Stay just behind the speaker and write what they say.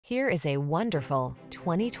Here is a wonderful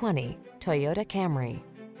 2020 Toyota Camry.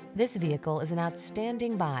 This vehicle is an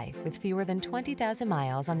outstanding buy with fewer than 20,000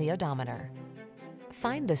 miles on the odometer.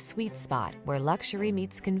 Find the sweet spot where luxury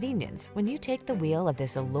meets convenience when you take the wheel of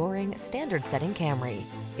this alluring, standard-setting Camry.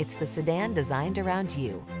 It's the sedan designed around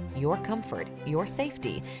you, your comfort, your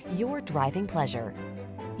safety, your driving pleasure.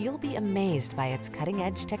 You'll be amazed by its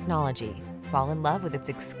cutting-edge technology, fall in love with its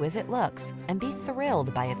exquisite looks, and be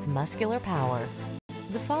thrilled by its muscular power.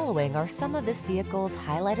 The following are some of this vehicle's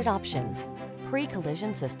highlighted options: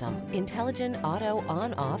 pre-collision system, intelligent auto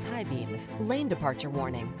on-off high beams, lane departure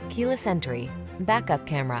warning, keyless entry, backup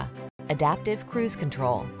camera, adaptive cruise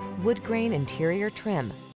control, wood grain interior trim,